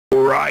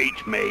Right,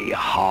 me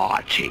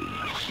hearties.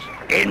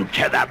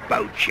 Into the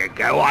boat you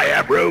go. I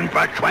have room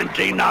for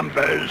 20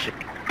 numbers.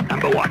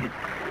 Number 1,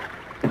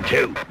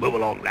 2, move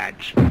along,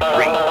 lads. 3,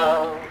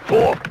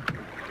 4,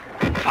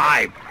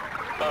 5,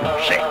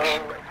 6,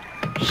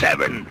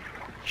 7,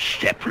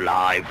 step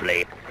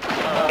lively.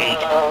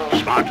 8,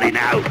 smartly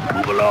now,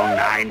 move along,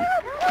 9.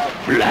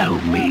 Blow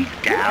me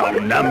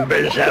down,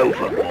 numbers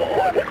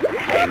overboard.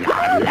 Hang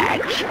on,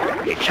 lads.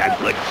 It's a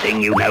good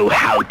thing you know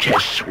how to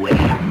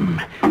swim.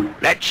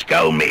 Let's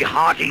go, me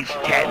hearties.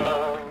 10,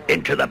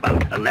 into the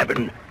boat.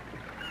 11,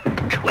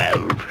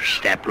 12,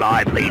 step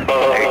lively.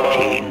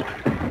 13,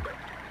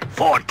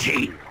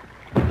 14,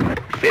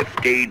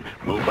 15,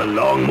 move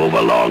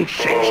along.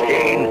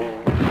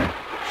 16,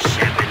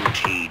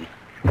 17,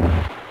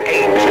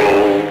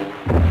 18,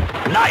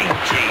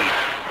 19,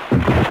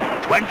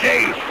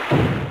 20.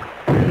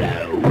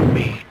 Blow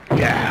me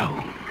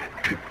down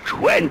to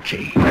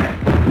 20.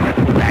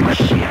 That's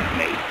it,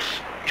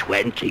 mates.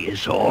 20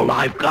 is all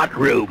I've got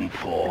room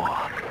for.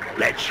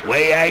 Let's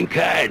weigh anchor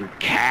and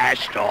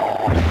cast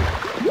off.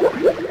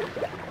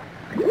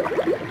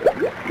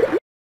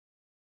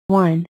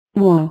 1.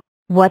 Whoa,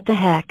 what the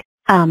heck,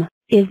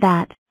 is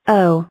that?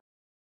 Oh.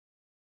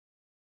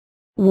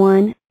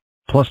 1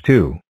 plus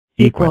 2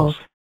 equals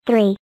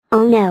 3.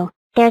 Oh no,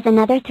 there's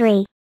another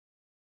 3.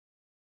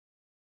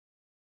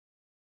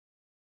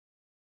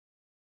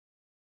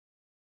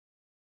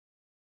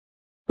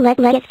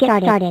 Let's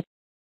get started.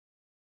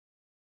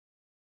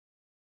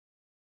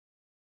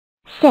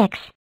 6,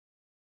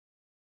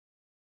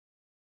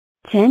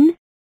 10,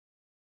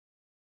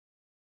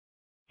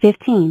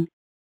 15,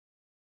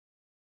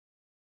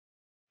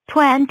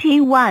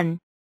 21,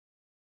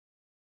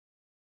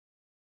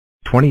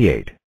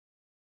 28,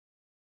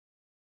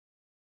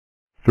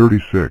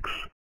 36,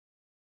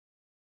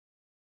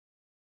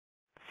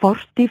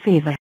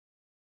 45,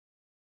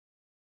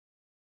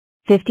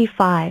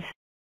 55,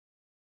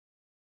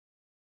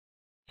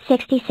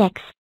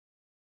 66,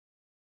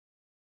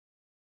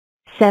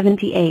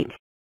 78,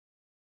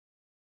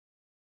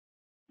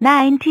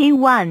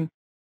 91,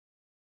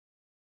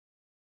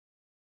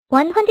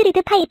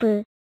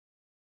 105,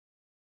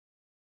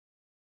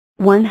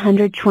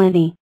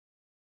 120,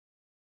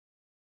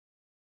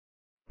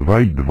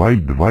 wide,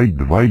 1000,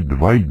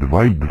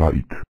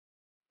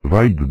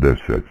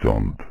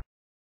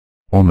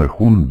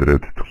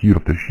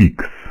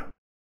 136,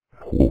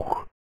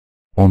 hoch,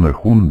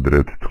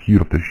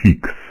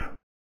 136,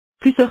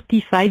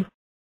 35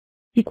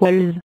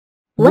 equals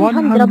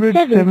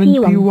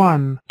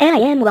 171. I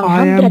am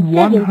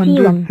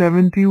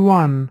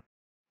 171.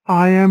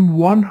 I am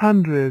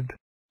 100.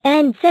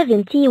 and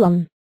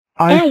 71.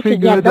 I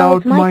figured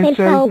out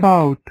myself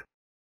out.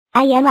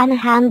 I am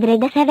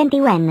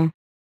 171.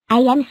 I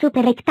am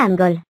super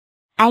rectangle.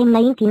 I'm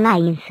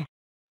 99.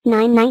 9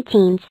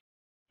 19s.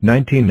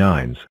 19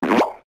 nines.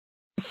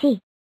 See,